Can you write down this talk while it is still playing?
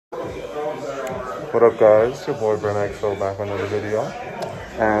What up, guys? It's your boy Brent XO back on another video.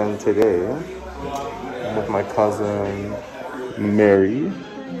 And today, I'm with my cousin Mary.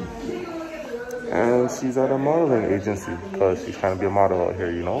 And she's at a modeling agency because she's trying to be a model out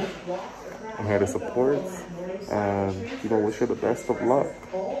here, you know? I'm here to support and, you know, wish her the best of luck.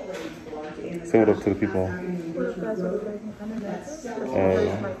 Say what up to the people.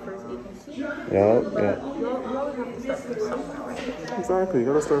 Yeah. Exactly, you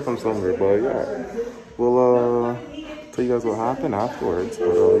gotta start from somewhere, but yeah. We'll tell you guys what happened afterwards,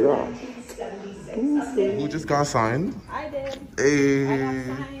 but yeah. Who just got signed? I did.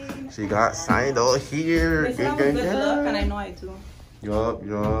 Hey, she got signed out here. Look, and I know I do. Yup,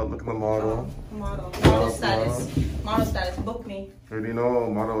 look at the model. Model status. Model status. Book me. Already know,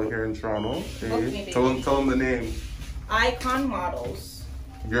 model here in Toronto. Hey, Book me, baby. tell them the name. Icon Models.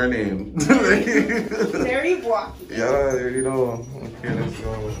 Your name. Very blocky. Yeah, I already know. Okay, let's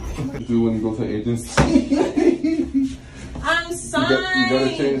go. Do when you go to agency. I'm signed. You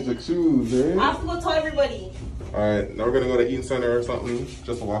gotta change the shoes, right? I have to go tell everybody. Alright, now we're gonna go to Eaton Center or something.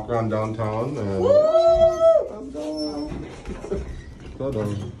 Just walk around downtown and... Woo! Let's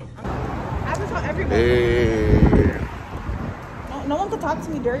go. I have to tell everybody. Hey. No one can talk to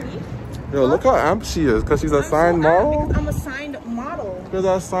me dirty. Yo, look how amped she is, because she's a signed model. Because I'm a signed model. Because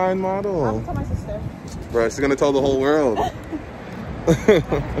I'm a signed model. I'll tell my sister. Bro, she's gonna tell the whole world.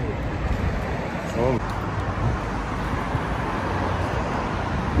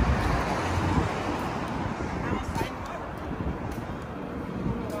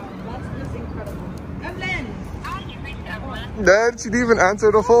 Dad, she didn't even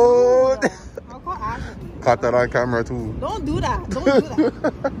answer the phone. I'll call Ashley. Caught that on camera too. Don't do that. Don't do that.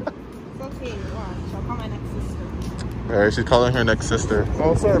 It's okay. Watch. I'll call my next sister. Alright, she's calling her next sister.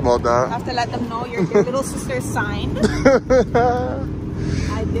 Oh, sorry about I that. have to let them know your little sister signed. I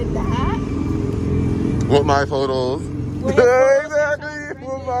did that. With my photos. With exactly.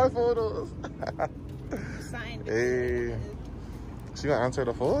 With my photos. Signed. Hey. She gonna answer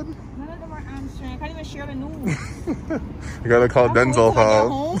the phone? None of them are answering. I can't even share the news. You gotta call Denzel,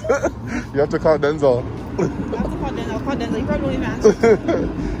 fam. You have to call Denzel. I have to call Denzel. I'll call Denzel. He probably won't even answer.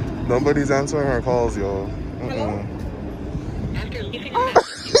 Nobody's answering her calls, yo. Hello?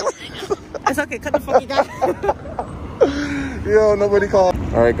 It's okay. Cut the fuck, you guys. Yo, nobody called.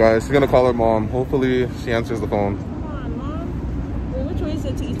 Alright, guys. She's gonna call her mom. Hopefully, she answers the phone. Come on, Mom. Wait, which way is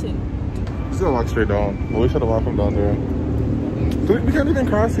it to Eaton? She's gonna walk straight down. Well, we should have walked from down there. We can't even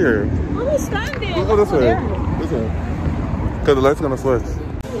cross here. Where we standing? Let's go this way. This way. Because the light's gonna switch.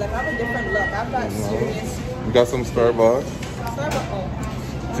 Like, I have a different look. I've got serious. We got some Starbucks.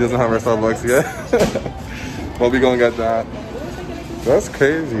 She doesn't have her Starbucks yet. But we gonna get that. That's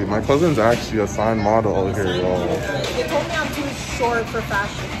crazy. My cousin's actually a signed model over here, y'all. They told me I'm too short for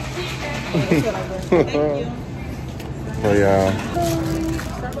fashion. That's what I learned. Thank you. But yeah.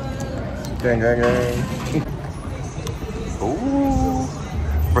 Gang. Ooh.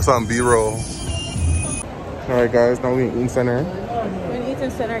 For some B-roll. Alright, guys. Now we're in Eaton Center. We're in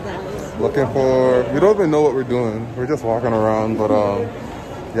Eaton Center, guys. Looking for... We don't even know what we're doing. We're just walking around. But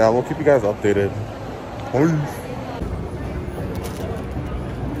yeah, we'll keep you guys updated. Peace.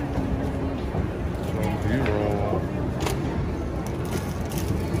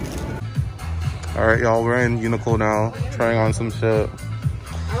 Alright, y'all, we're in Uniqlo now, trying on some shit.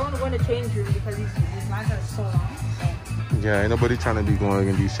 I don't want to change room because these lines are so long. So. Yeah, ain't nobody trying to be going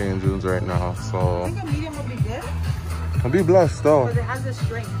in these change rooms right now, so... I think a medium would be good. I'll be blessed, though. Because it has this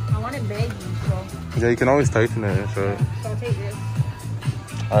string. I want it baggy, so... Yeah, you can always tighten it and shit. So I'll take this.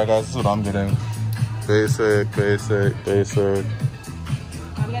 Alright, guys, this is what I'm getting. Basic. I'm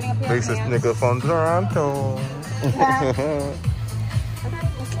getting a pair Basic of nigga from Toronto. Yeah.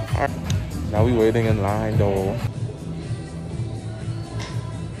 Alright. Now we waiting in line though.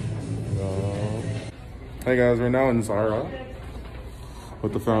 Hey guys, we're now in Zara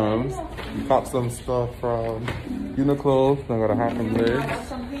with the fams. We popped some stuff from Uniqlo. I got a hat from there.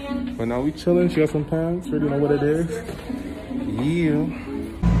 But now we chilling. She got some pants. Already know what it is. Yeah.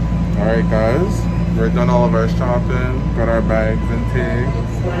 Alright guys, we're done all of our shopping. Got our bags and things.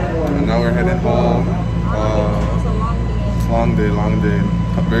 And now we're heading home. Long day.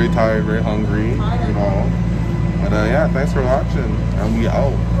 I'm very tired, very hungry, you know. But yeah, thanks for watching. And we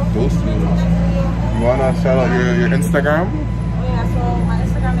out. Go soon. You wanna shout out your Instagram? Oh yeah, so my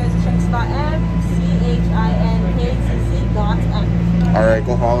Instagram is Chinkzz.m, CHINKZZ.m. Alright,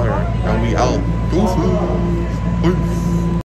 go follow her. And we out. Go soon. Peace.